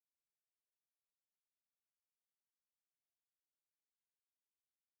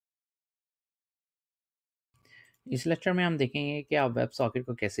इस लेक्चर में हम देखेंगे कि आप वेब सॉकेट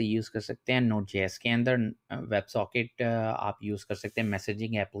को कैसे यूज़ कर सकते हैं। नोड.जेएस के अंदर वेब सॉकेट आप यूज़ कर सकते हैं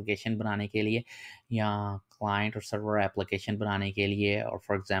मैसेजिंग एप्लीकेशन बनाने के लिए या क्लाइंट और सर्वर एप्लीकेशन बनाने के लिए। और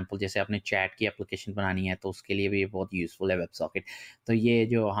फॉर एग्जांपल जैसे आपने चैट की एप्लीकेशन बनानी है तो उसके लिए भी बहुत यूज़फुल है वेब सॉकेट। तो ये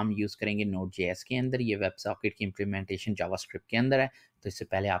जो हम यूज़ करेंगे नोड.जेएस के अंदर, ये वेब सॉकेट की इम्प्लीमेंटेशन जावास्क्रिप्ट के अंदर है। तो इससे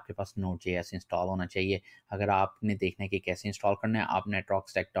पहले आपके पास नोड.जेएस इंस्टॉल होना चाहिए। अगर आपने देखना है कि कैसे इंस्टॉल करना है, आप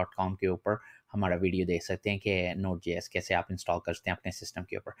netrockstack.com के ऊपर हमारा वीडियो देख सकते हैं कि नोड.जेएस कैसे आप इंस्टॉल कर सकते हैं अपने सिस्टम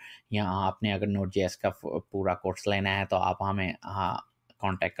के ऊपर। यहाँ आपने अगर नोड.जेएस का पूरा कोर्स लेना है तो आप हमें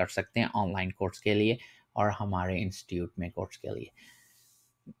कांटेक्ट कर सकते हैं ऑनलाइन कोर्स के लिए और हमारे इंस्टीट्यूट में कोर्स के लिए।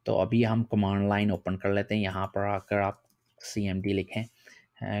 तो अभी हम कमांड लाइन ओपन कर लेते हैं। यहाँ पर आकर आप cmd लिखें,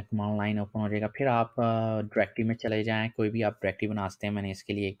 कमांड लाइन ओपन हो जाएगा। फिर आप डायरेक्टरी में चले जाएं, कोई भी आप डायरेक्टरी बना सकते हैं। मैंने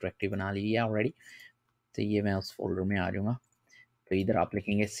इसके लिए एक डायरेक्टरी बना ली है ऑलरेडी, तो ये मैं उस फोल्डर में आ जाऊँगा। तो इधर आप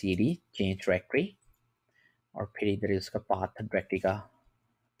लिखेंगे cd चेंज डायरेक्टरी और फिर इधर उसका पाथ डायरेक्टरी का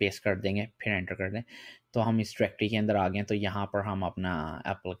पेस्ट कर देंगे, फिर एंटर कर दें। तो हम इस डायरेक्टरी के अंदर आ गए। तो यहाँ पर हम अपना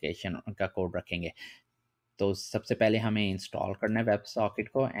एप्लीकेशन का कोड रखेंगे। तो सबसे पहले हमें इंस्टॉल करना है वेब सॉकेट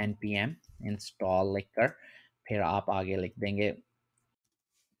को, npm इंस्टॉल लिखकर फिर आप आगे लिख देंगे।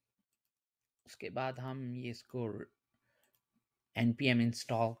 उसके बाद हम ये इसको npm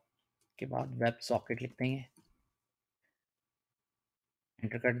इंस्टॉल के बाद वेब सॉकेट लिख देंगे,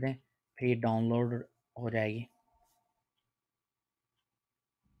 एंटर कर दें, फिर ये डाउनलोड हो जाएगी।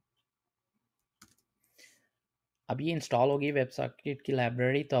 अब ये इंस्टॉल हो गई वेब सॉकेट की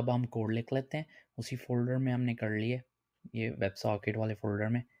लाइब्रेरी। तो अब हम कोड लिख लेते हैं। उसी फोल्डर में हमने कर लिए, ये वेब सॉकेट वाले फोल्डर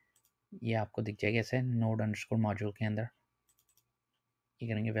में। ये आपको दिख जाएगा ऐसे नोड अंडरस्कोर मॉड्यूल के अंदर। ये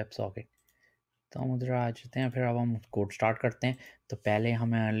करेंगे वेब सॉकेट। तो हम उधर आ जाते हैं। फिर अब हम कोड स्टार्ट करते हैं। तो पहले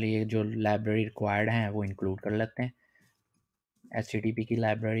हमारे लिए जो लाइब्रेरी रिक्वायर्ड है वो इंक्लूड कर लेते हैं। HTTP की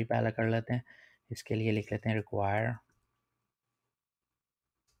लाइब्रेरी पहले कर लेते हैं। इसके लिए लिख लेते हैं रिक्वायर।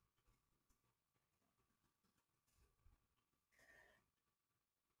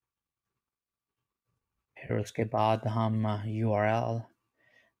 फिर उसके बाद हम URL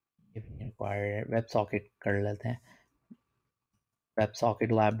रिक्वायर वेब सॉकेट कर लेते हैं। वेब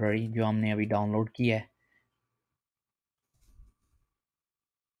सॉकेट लाइब्रेरी जो हमने अभी डाउनलोड की है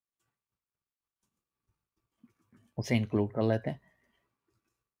उसे इंक्लूड कर लेते हैं।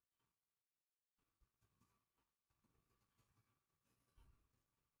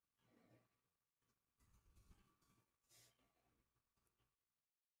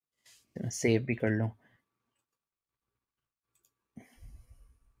 तो मैं सेव भी कर लूँ।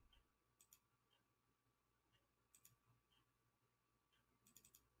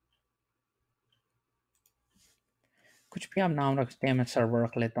 कुछ भी आप नाम रखते हैं, मैं सर्वर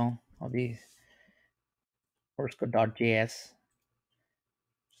रख लेता हूँ अभी और उसको .js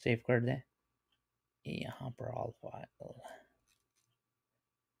सेव कर दें। यहाँ पर all file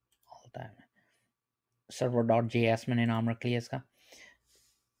all time server .js मैंने नाम रख लिया इसका।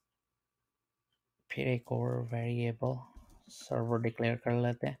 फिर एक और वेरिएबल सर्वर डिक्लेयर कर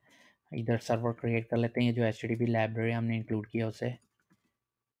लेते हैं। इधर सर्वर क्रिएट कर लेते हैं। ये जो HTTP लाइब्रेरी हमने इंक्लूड किया उसे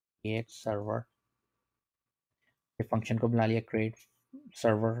क्रिएट सर्वर, ये फंक्शन को बुला लिया क्रिएट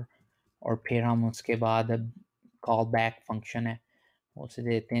सर्वर। और फिर हम उसके बाद कॉल बैक फंक्शन है उसे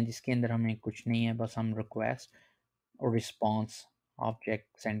देते हैं, जिसके अंदर हमें कुछ नहीं है, बस हम रिक्वेस्ट और रिस्पॉन्स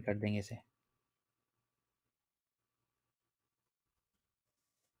ऑब्जेक्ट सेंड कर देंगे इसे।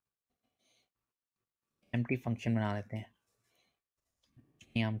 एम्प्टी फंक्शन बना लेते हैं,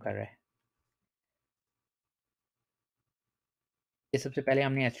 ये हम कर रहे हैं। ये सबसे पहले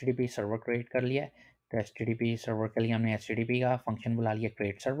हमने HTTP सर्वर क्रिएट कर लिया है। तो HTTP सर्वर के लिए हमने HTTP का फंक्शन बुला लिया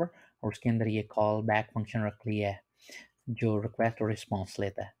क्रिएट सर्वर और उसके अंदर ये कॉल बैक फंक्शन रख लिया है जो रिक्वेस्ट और रिस्पॉन्स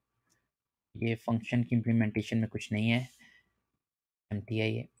लेता है। ये फंक्शन की इम्प्लीमेंटेशन में कुछ नहीं है, एम्प्टी है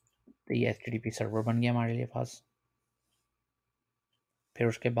ये। तो ये HTTP सर्वर बन गया हमारे लिए पास। फिर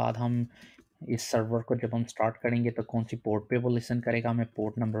उसके बाद हम इस सर्वर को जब हम स्टार्ट करेंगे तो कौन सी पोर्ट पे वो लिसन करेगा, हमें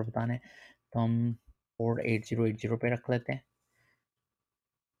पोर्ट नंबर बताना है। तो हम पोर्ट 8080 पे रख लेते हैं।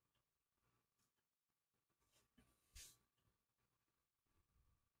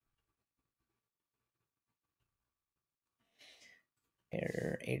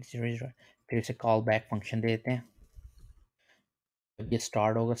 फिर 800 फिर इसे कॉल बैक फंक्शन दे देते हैं। जब ये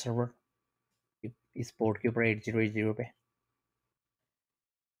स्टार्ट होगा सर्वर इस पोर्ट के ऊपर 8080 पे,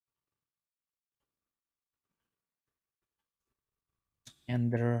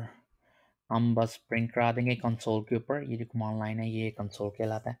 अंदर हम बस प्रिंट करा देंगे कंसोल के ऊपर। ये जो कमांड लाइन है ये कंसोल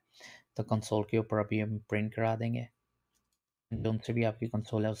कहलाता है। तो कंसोल के ऊपर अभी हम प्रिंट करा देंगे, जो से भी आपकी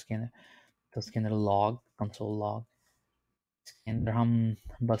कंसोल है उसके अंदर। तो उसके अंदर लॉग कंसोल लॉग, इसके अंदर हम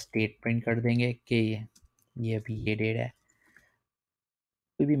बस डेट प्रिंट कर देंगे कि ये अभी ये डेट है।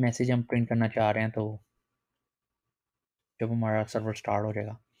 कोई भी मैसेज हम प्रिंट करना चाह रहे हैं तो जब हमारा सर्वर स्टार्ट हो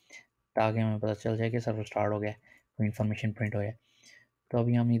जाएगा ताकि हमें पता चल जाए कि सर्वर स्टार्ट हो गया, कोई इन्फॉर्मेशन प्रिंट हो जाए। तो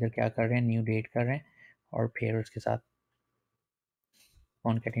अभी हम इधर क्या कर रहे हैं, न्यू डेट कर रहे हैं और फिर उसके साथ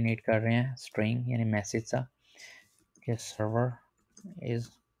कॉन्केटिनेट कर रहे हैं स्ट्रिंग यानी मैसेज सा कि server is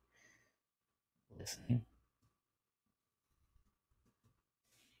listening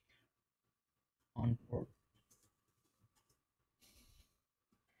on port.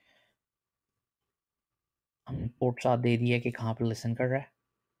 हमने पोर्ट साथ दे दिया कि कहाँ पर लिसन कर रहा है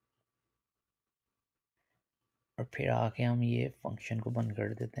और फिर आके हम ये फंक्शन को बंद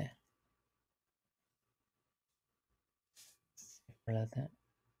कर देते हैं, कर लेते हैं।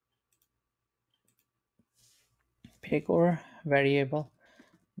 फिर एक और वेरिएबल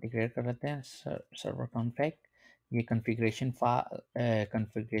डिक्लेयर कर लेते हैं सर्वर कॉन्फ़िग। ये कॉन्फ़िगरेशन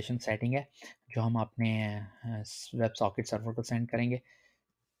सेटिंग है जो हम अपने वेब सॉकेट सर्वर को सेंड करेंगे।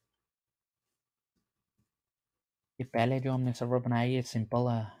 ये पहले जो हमने सर्वर बनाया ये सिंपल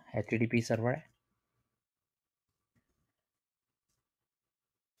HTTP सर्वर है।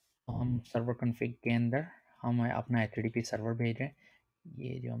 तो हम सर्वर कॉन्फ़िग के अंदर हम अपना HTTP सर्वर भेज रहे हैं।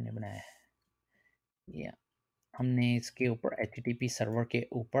 ये जो हमने बनाया है ये हमने इसके ऊपर HTTP सर्वर के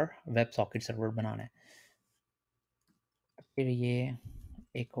ऊपर वेब सॉकेट सर्वर बनाना है। फिर ये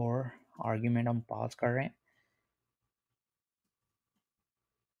एक और आर्ग्यूमेंट हम पास कर रहे हैं।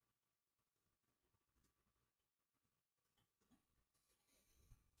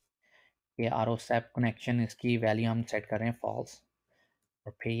 ये आर स्टेप कनेक्शन इसकी वैल्यू हम सेट कर रहे हैं फॉल्स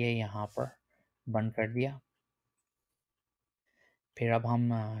और फिर ये यहाँ पर बंद कर दिया। फिर अब हम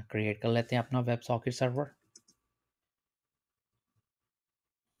क्रिएट कर लेते हैं अपना वेब सॉकेट सर्वर।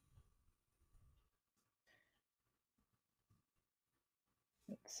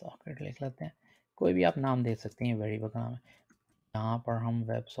 सॉकेट लिख लेते हैं, कोई भी आप नाम दे सकते हैं, वेरिएबल का नाम है। यहाँ पर हम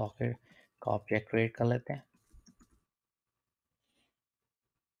वेब सॉकेट का ऑब्जेक्ट क्रिएट कर लेते हैं।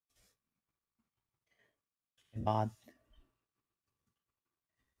 बाद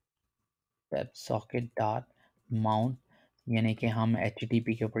वेब सॉकेट डॉट माउंट यानी कि हम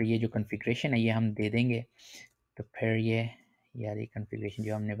HTTP के ऊपर ये जो कॉन्फ़िगरेशन है ये हम दे देंगे। तो फिर ये यार ये कॉन्फ़िगरेशन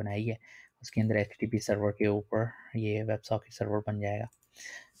जो हमने बनाई है उसके अंदर HTTP सर्वर के ऊपर ये वेब सॉकेट सर्वर बन जाएगा।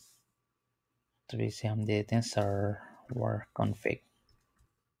 तो इसे हम दे देते हैं सर्वर कॉन्फ़िग।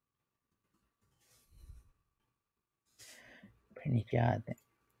 फिर नीचे आते हैं।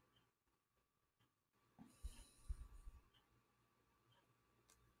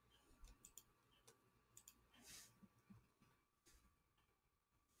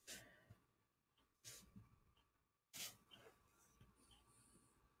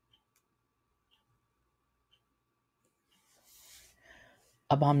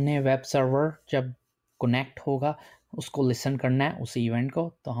 अब हमने वेब सर्वर जब कनेक्ट होगा उसको लिसन करना है उस इवेंट को,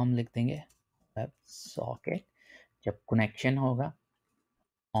 तो हम लिख देंगे वेब सॉकेट जब कनेक्शन होगा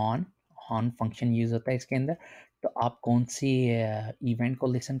ऑन। ऑन फंक्शन यूज होता है इसके अंदर। तो आप कौन सी इवेंट को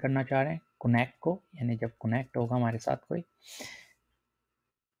लिसन करना चाह रहे हैं, कनेक्ट को, यानी जब कनेक्ट होगा हमारे साथ कोई।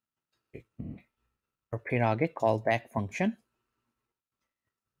 और फिर आगे call back function.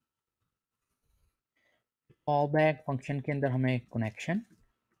 Call back function के अंदर हमें कनेक्शन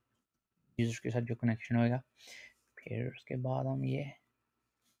यूजर के साथ जो कनेक्शन होगा, फिर उसके बाद हम ये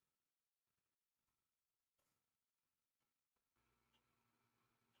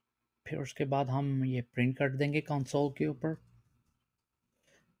फिर उसके बाद हम ये प्रिंट कर देंगे कंसोल के ऊपर।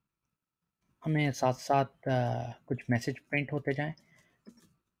 हमें साथ साथ कुछ मैसेज प्रिंट होते जाएं।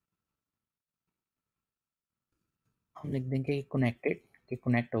 हम लिख देंगे कनेक्टेड कि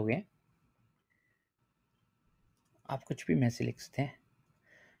कनेक्ट हो गए। आप कुछ भी मैसेज लिख सकते हैं।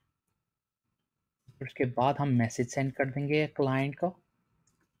 फिर उसके बाद हम मैसेज सेंड कर देंगे क्लाइंट को।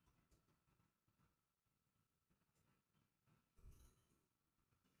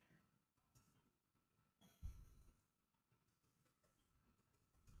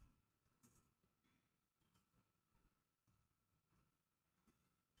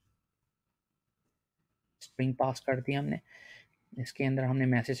 स्ट्रिंग पास कर दिया हमने, इसके अंदर हमने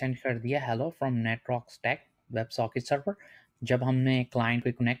मैसेज सेंड कर दिया hello from network stack web socket server. जब हमने क्लाइंट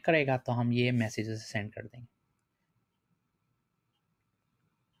को कनेक्ट करेगा तो हम ये मैसेज सेंड कर देंगे।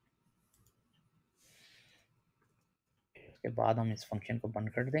 उसके बाद हम इस फंक्शन को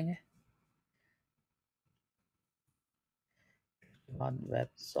बंद कर देंगे। उसके बाद वेब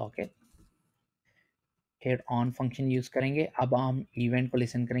सॉकेट फिर ऑन फंक्शन यूज करेंगे। अब हम इवेंट को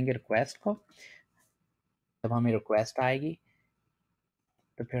लिसन करेंगे रिक्वेस्ट को। जब हमें रिक्वेस्ट आएगी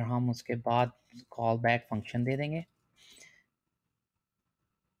तो फिर हम उसके बाद कॉल बैक फंक्शन दे देंगे।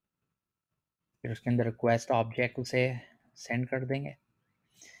 फिर उसके अंदर रिक्वेस्ट ऑब्जेक्ट उसे सेंड कर देंगे।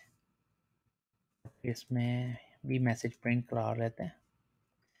 फिर इसमें भी मैसेज प्रिंट करा लेते हैं।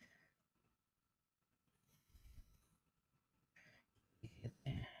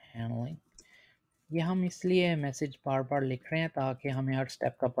 हैंडलिंग, ये हम इसलिए मैसेज बार बार लिख रहे हैं ताकि हमें हर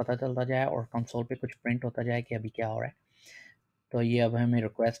स्टेप का पता चलता जाए और कंसोल पे कुछ प्रिंट होता जाए कि अभी क्या हो रहा है। तो ये अब हमें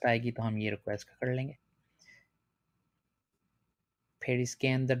रिक्वेस्ट आएगी तो हम ये रिक्वेस्ट कर लेंगे। फिर इसके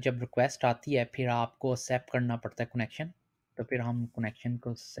अंदर जब रिक्वेस्ट आती है फिर आपको एक्सेप्ट करना पड़ता है कनेक्शन, तो फिर हम कनेक्शन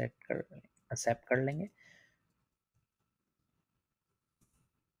को सेट कर एक्सेप्ट कर लेंगे।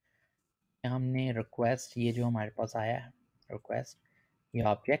 हमने रिक्वेस्ट, ये जो हमारे पास आया है रिक्वेस्ट, ये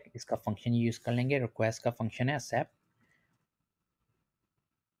ऑब्जेक्ट, इसका फंक्शन यूज़ कर लेंगे। रिक्वेस्ट का फंक्शन है एक्सेप्ट।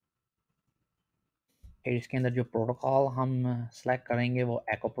 फिर इसके अंदर जो प्रोटोकॉल हम सेलेक्ट करेंगे वो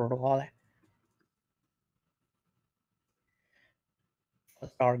एको प्रोटोकॉल है।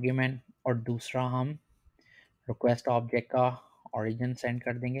 फर्स्ट आर्ग्यूमेंट, और दूसरा हम रिक्वेस्ट ऑब्जेक्ट का ओरिजिन सेंड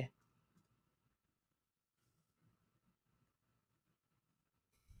कर देंगे।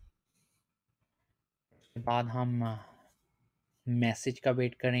 उसके बाद हम मैसेज का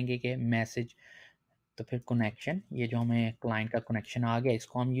वेट करेंगे कि मैसेज, तो फिर कनेक्शन, ये जो हमें क्लाइंट का कनेक्शन आ गया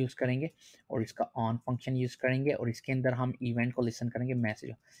इसको हम यूज़ करेंगे और इसका ऑन फंक्शन यूज़ करेंगे और इसके अंदर हम इवेंट को लिसन करेंगे।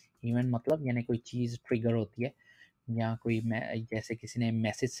 मैसेज इवेंट मतलब यानी कोई चीज़ ट्रिगर होती है या कोई जैसे किसी ने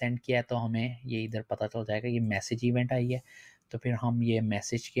मैसेज सेंड किया है तो हमें ये इधर पता चल जाएगा ये मैसेज इवेंट आई है। तो फिर हम ये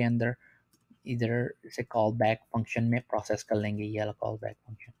मैसेज के अंदर इधर से कॉल बैक फंक्शन में प्रोसेस कर लेंगे, ये वाला call back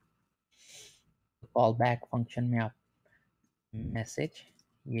function. Call back function में आप मैसेज,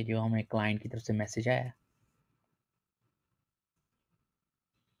 ये जो हमें क्लाइंट की तरफ से मैसेज आया है,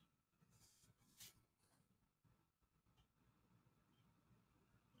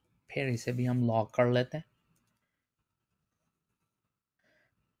 फिर इसे भी हम लॉग कर लेते हैं।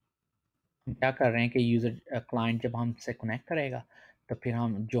 हम क्या कर रहे हैं कि यूज़र क्लाइंट जब हमसे कनेक्ट करेगा तो फिर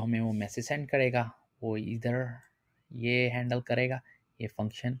हम जो हमें वो मैसेज सेंड करेगा वो इधर ये हैंडल करेगा। ये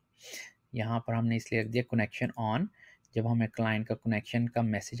फंक्शन यहाँ पर हमने इसलिए रख दिया कनेक्शन ऑन। जब हमें क्लाइंट का कनेक्शन का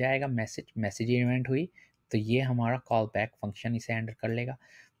मैसेज आएगा, मैसेज इवेंट हुई, तो ये हमारा कॉल बैक फंक्शन इसे हैंडल कर लेगा।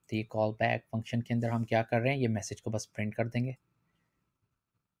 तो ये कॉल बैक फंक्शन के अंदर हम क्या कर रहे हैं, ये मैसेज को बस प्रिंट कर देंगे,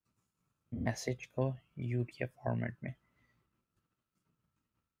 मैसेज को UTF फॉर्मेट में।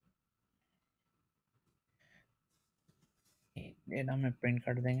 डेटा में प्रिंट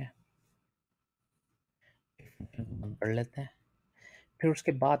कर देंगे, बंद कर लेते हैं। फिर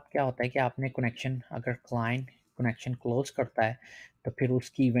उसके बाद क्या होता है कि आपने कनेक्शन, अगर क्लाइंट कनेक्शन क्लोज करता है तो फिर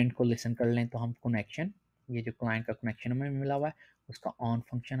उसकी इवेंट को लिसन कर लें। तो हम कनेक्शन, ये जो क्लाइंट का कनेक्शन हमें मिला हुआ है उसका ऑन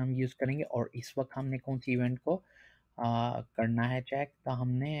फंक्शन हम यूज़ करेंगे और इस वक्त हमने कौन सी इवेंट को करना है चेक, तो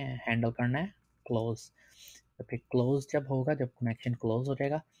हमने हैंडल करना है क्लोज। तो फिर क्लोज जब होगा, जब कनेक्शन क्लोज हो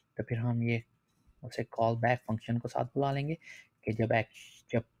जाएगा तो फिर हम ये उसे कॉल बैक फंक्शन को साथ बुला लेंगे कि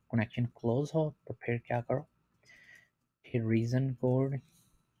जब कनेक्शन क्लोज हो तो फिर क्या करो, फिर रीज़न कोड,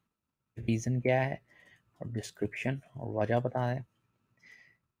 रीज़न क्या है और डिस्क्रिप्शन और वजह बता दें,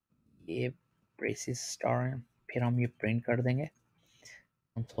 ये ब्रेसिस स्टार है। फिर हम ये प्रिंट कर देंगे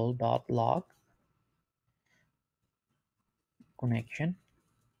console.log connection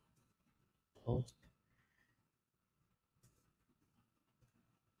closed।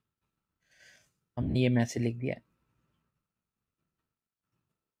 हमने ये मैसेज लिख दिया।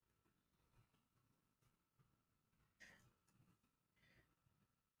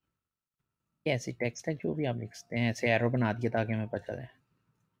 ये ऐसी टेक्स्ट है जो भी आप लिख सकते हैं, ऐसे एरो बना दिया ताकि हमें पता चले।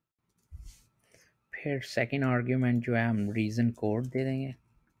 फिर सेकंड आर्ग्यूमेंट जो है हम रीज़न कोड दे देंगे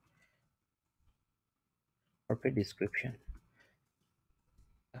और फिर डिस्क्रिप्शन,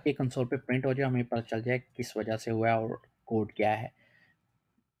 ताकि कंसोल पे प्रिंट हो जाए, हमें पता चल जाए किस वजह से हुआ है और कोड क्या है,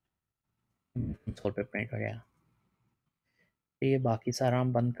 कंसोल पे प्रिंट हो जाएगा। ये बाकी सारा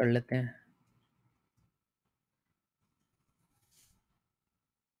हम बंद कर लेते हैं।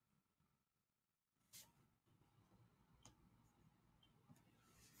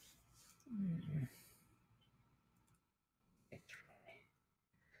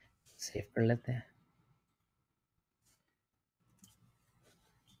 सेव कर लेते हैं।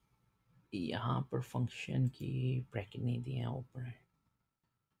 यहाँ पर फंक्शन की ब्रैकेट नहीं दी है ऊपर,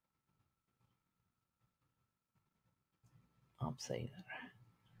 आप सही है।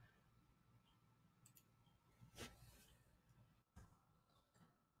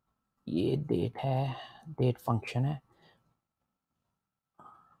 ये डेट है, डेट फंक्शन है,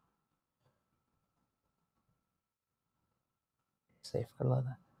 सेव कर लेते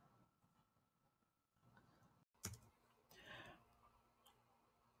हैं।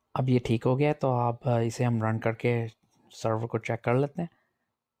 अब ये ठीक हो गया तो आप इसे हम रन करके सर्वर को चेक कर लेते हैं।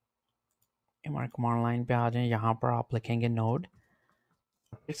 हमारे कमांड लाइन पे आ जाएं। यहाँ पर आप लिखेंगे नोड,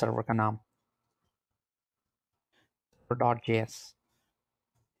 सर्वर का नाम .js।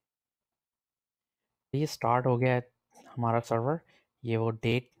 ये स्टार्ट हो गया है हमारा सर्वर। ये वो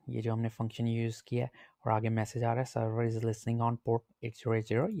डेट, ये जो हमने फंक्शन यूज़ किया है, और आगे मैसेज आ रहा है server is listening on port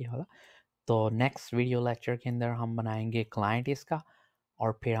 8080, ये वाला। तो नेक्स्ट वीडियो लेक्चर के अंदर हम बनाएंगे क्लाइंट इसका,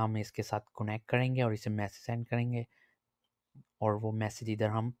 और फिर हम इसके साथ कनेक्ट करेंगे और इसे मैसेज सेंड करेंगे, और वो मैसेज इधर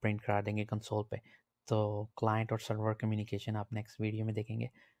हम प्रिंट करा देंगे कंसोल पे। तो क्लाइंट और सर्वर कम्युनिकेशन आप नेक्स्ट वीडियो में देखेंगे।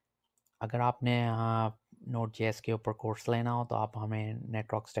 अगर आपने नोड जेएस के ऊपर कोर्स लेना हो तो आप हमें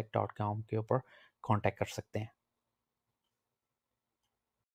netrockstack.com के ऊपर कांटेक्ट कर सकते हैं।